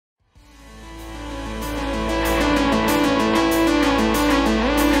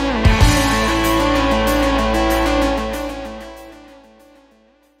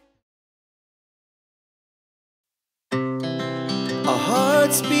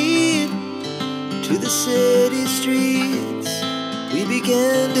to the city streets, we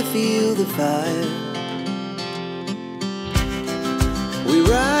began to feel the fire. We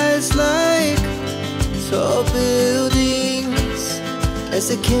rise like tall buildings as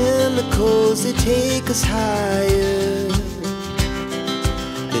the chemicals, they take us higher.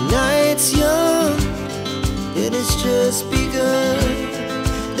 The night's young and it's just begun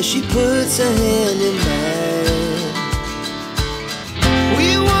as she puts her hand in mine.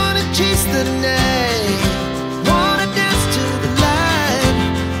 We wanna chase the night, wanna dance to the light,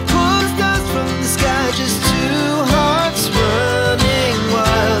 pull the stars from the sky, just two hearts running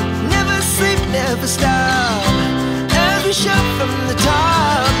wild. Never sleep, never stop, as we shout from the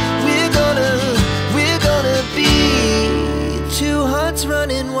top. We're gonna be two hearts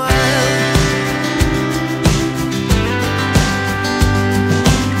running wild.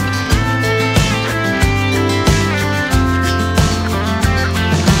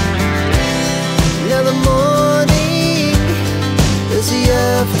 The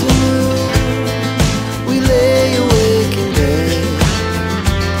afternoon, we lay awake in bed.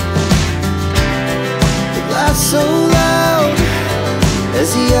 The laughs so loud as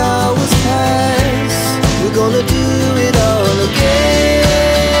the hours pass. We're gonna do it all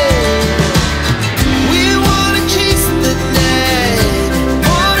again. We wanna chase the night,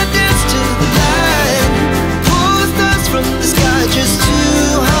 wanna dance to the light, pull the stars from the sky, just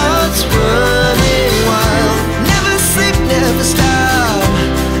two hearts running wild. Never sleep, never stop,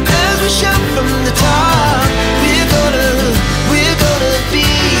 shout from the top. We're gonna be,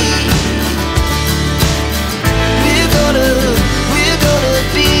 we're gonna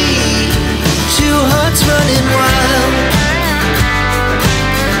be two hearts running wild.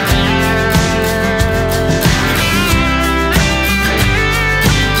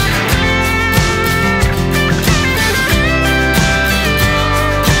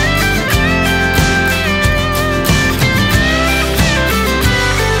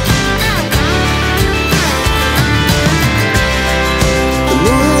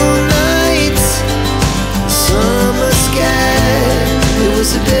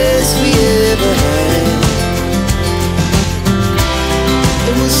 The best we ever had,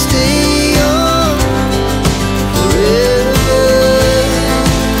 and we'll stay on forever.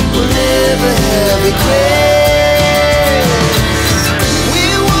 We'll never have regrets. We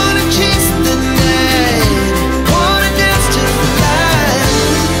wanna chase the night, wanna dance to the light,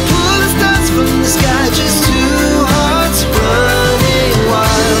 pull the stars from the sky, just two hearts running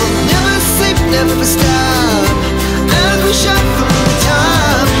wild. Never sleep, never stop, as we shout from the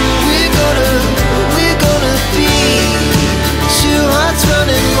top. We're gonna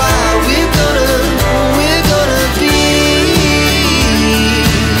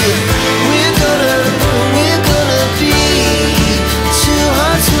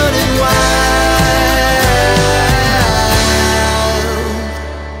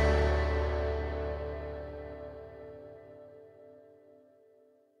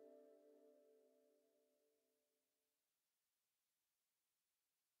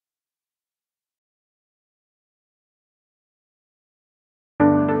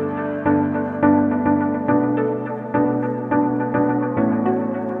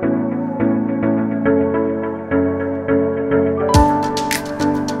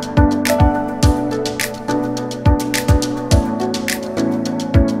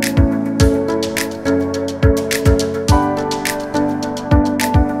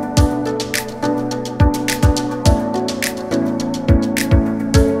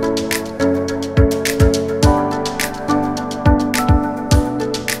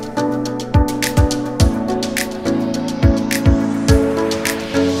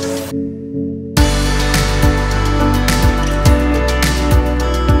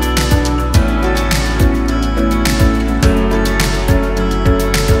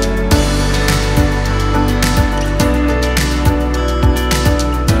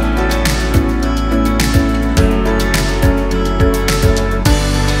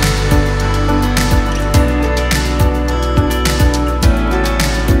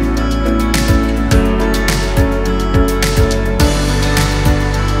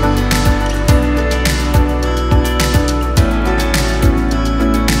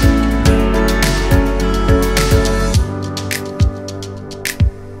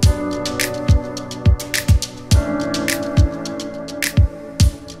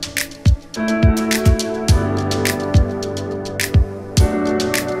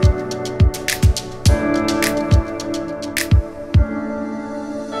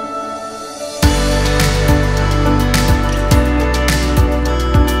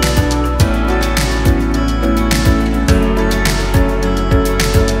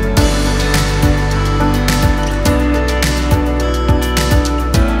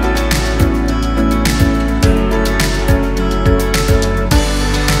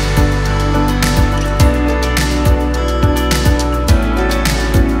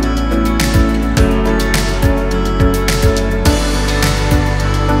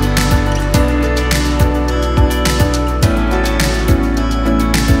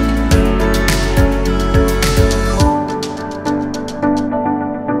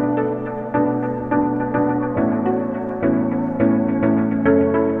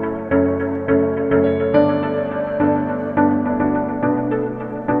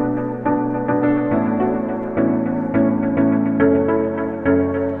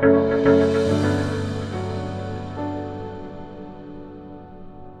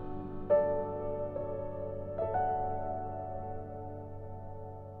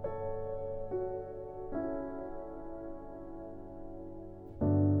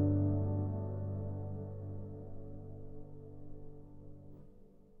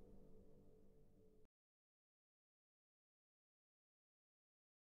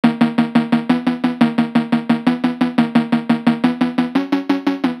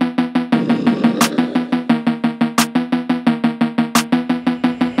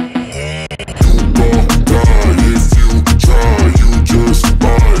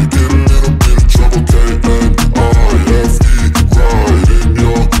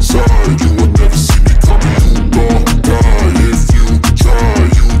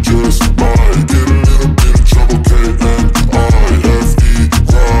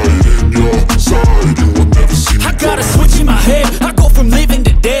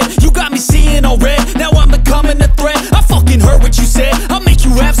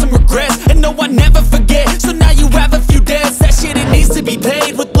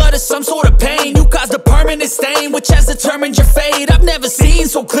never seen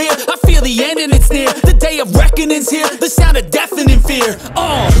so clear. I feel the end and it's near. The day of reckoning's here. The sound of deafening fear. You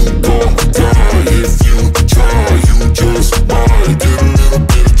won't die if you try. You just might get a little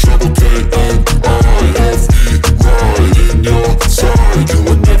bit of trouble. K-N-I-F-E, right in your side. You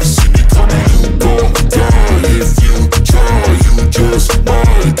will never see me coming. You won't die if you try. You just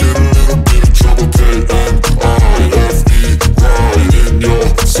might get a little bit of trouble. K-N-I-F-E, right in your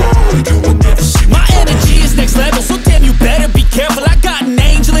side. You will never see me My coming. energy is next level, so damn you better be careful. I got an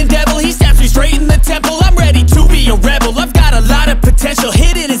angel and devil, he stabs me straight in the temple. I'm ready to be a rebel, I've got a lot of potential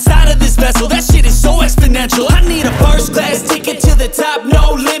hidden inside of this vessel. That shit is so exponential. I need a first class ticket to the top,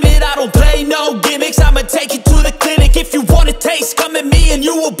 no limit. I don't play no gimmicks, I'ma take you to the clinic. If you want a taste, come at me and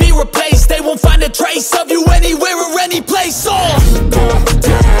you will be replaced. They won't find a trace of you anywhere or any place. You won't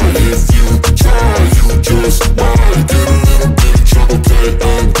die if you try. You just might get a little bit of trouble.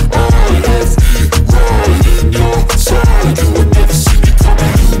 K-N-I-F-E, right in your side. You will never see me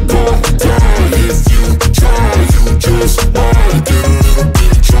coming. You won't die if you try. You just might get a little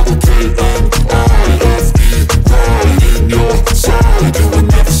bit of trouble. K-N-I-F-E, right in your side. You will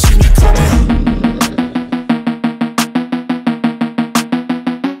never see me coming.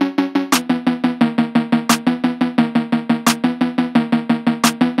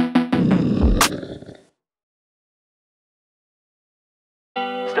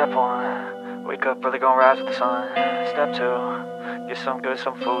 Step 1, wake up early, gon' rise with the sun. Step 2, get some good,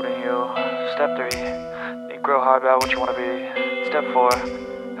 some food in you. Step 3, think real hard about what you wanna be. Step 4,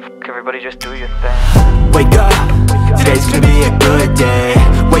 fuck everybody, just do your thing. Wake up, today's gonna be a good day.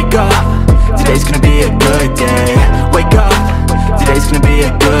 Wake up, today's gonna be a good day. Wake up, today's gonna be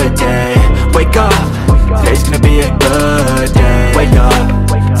a good day. Wake up, today's gonna be a good day. Wake up,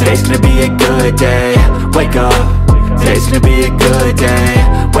 today's gonna be a good day. Wake up, today's gonna be a good day.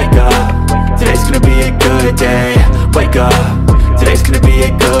 Wake up, today's gonna be a good day. Wake up, today's gonna be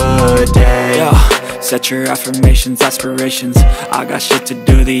a good day. Yo, set your affirmations, aspirations. I got shit to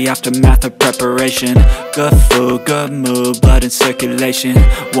do, the aftermath of preparation. Good food, good mood, blood in circulation.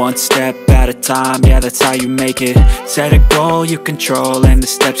 One step at a time, yeah, that's how you make it. Set a goal you control and the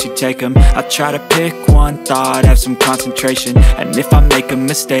steps you take them. I try to pick one thought, have some concentration. And if I make a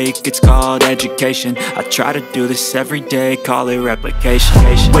mistake, it's called education. I try to do this every day, call it replication.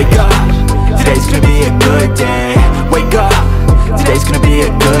 Wake up, today's gonna be a good day. Wake up, today's gonna be a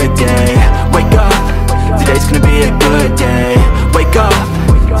good day. Wake up, today's gonna be a good day. Wake up,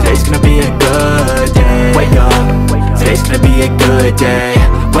 today's gonna be a good day. Wake up, today's gonna be a good day.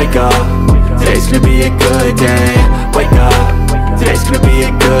 Wake up, today's gonna be a good day. Wake up, today's gonna be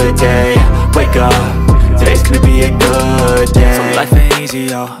a good day. Wake up, today's gonna be a good day. So life ain't easy,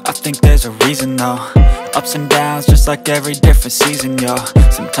 yo, I think there's a reason though. Ups and downs, just like every different season, yo.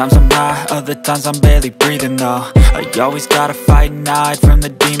 Sometimes I'm high, other times I'm barely breathing, though. I always gotta fight and hide from the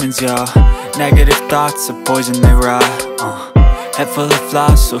demons, yo. Negative thoughts are poison, they ride, Head full of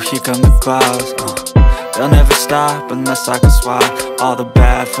flies, so here come the clouds, They'll never stop unless I can swap all the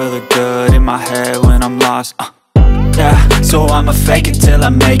bad for the good in my head when I'm lost, Yeah, so I'ma fake it till I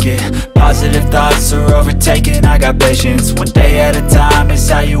make it. Positive thoughts are overtaken, I got patience. One day at a time is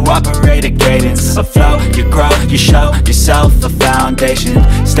how you operate a cadence. A flow, you grow, you show yourself a foundation.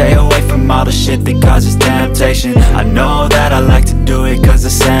 Stay away from all the shit that causes temptation. I know that I like to do it cause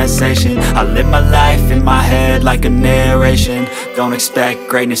it's sensation. I live my life in my head like a narration. Don't expect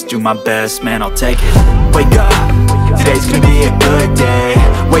greatness, do my best, man, I'll take it. Wake up, today's gonna be a good day.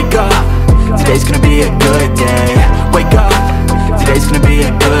 Wake up, today's gonna be a good day. Wake up, today's gonna be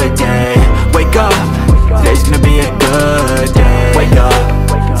a good day. Wake up, today's gonna be a good day. Wake up,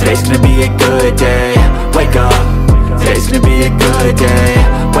 today's gonna be a good day. Wake up, today's gonna be a good day.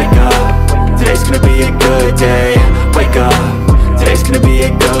 Wake up, today's gonna be a good day. Wake up, today's gonna be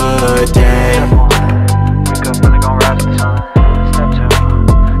a good day. Wake up early, gon' rise with the sun. Step 2,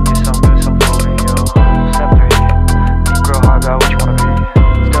 get some good, some food in you. Step 3, think real hard about what you wanna be.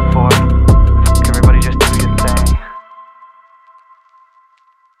 Step 4, fuck everybody, just do your thing.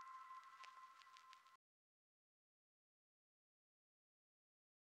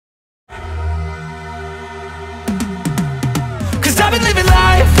 Cause I've been living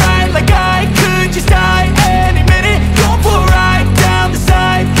life right like I could just die any minute. Going for a ride down the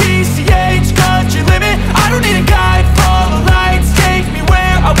side, PCH, country limit. I don't need a guide, follow lights, take me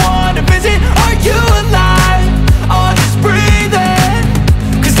where I wanna visit. Are you alive? Or just breathing?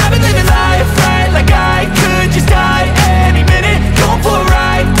 Cause I've been living life right like I could just die any minute. Going for a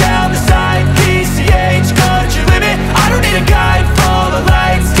ride down the side, PCH, country limit. I don't need a guide, follow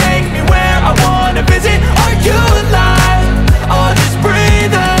lights, take me where I wanna visit. Are you alive? Or just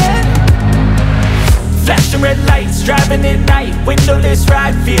breathing? this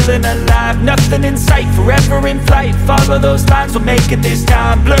ride, feeling alive. Nothing in sight, forever in flight. Follow those lines, we'll make it this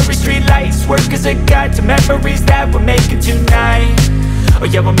time. Blurry street lights, work as a guide to memories that we're making tonight. Oh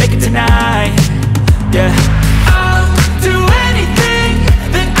yeah, we'll make it tonight. Yeah, I'll do anything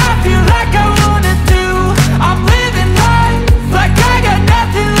that I feel like I wanna do. I'm living life like I got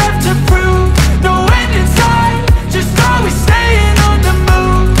nothing left to prove. No end in sight, just always staying on the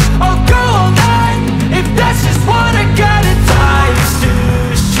move. I'll go all night if that's just what I gotta do. Life's too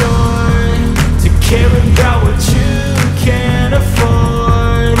short to care about what you can't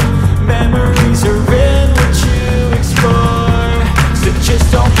afford. Memories are in what you explore, so just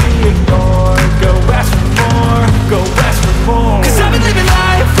don't be ignored. Go ask for more, go ask for more. 'Cause I've been living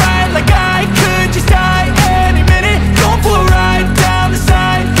life right like I could just die any minute. Going for a ride down the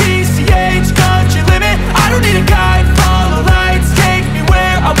side, PCH, country limit. I don't need a guide, follow lights, take me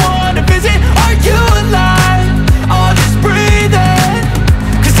where I wanna visit. Are you alive? I'll just breathe in.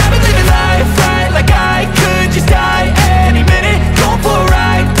 'Cause I've been living life right like I could just die any minute. Going for a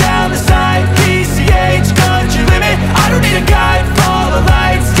ride down the side, PCH, country limit. I don't need a guide, follow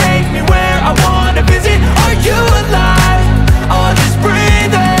lights, take me where I wanna visit. Are you alive? I'll just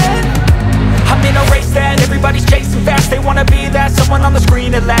breathe in. I'm in a race that everybody's chasing fast. They wanna be that someone on the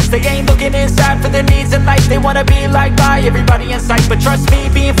screen at last. They ain't looking inside for their needs in life. They wanna be liked by everybody in sight. But trust me,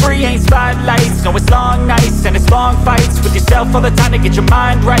 being free ain't spotlights. No, it's long nights and it's long fights with yourself all the time to get your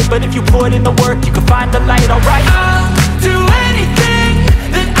mind right. But if you put in the work, you can find the light, alright? I'll do anything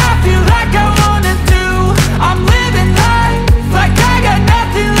that I feel like I wanna do. I'm living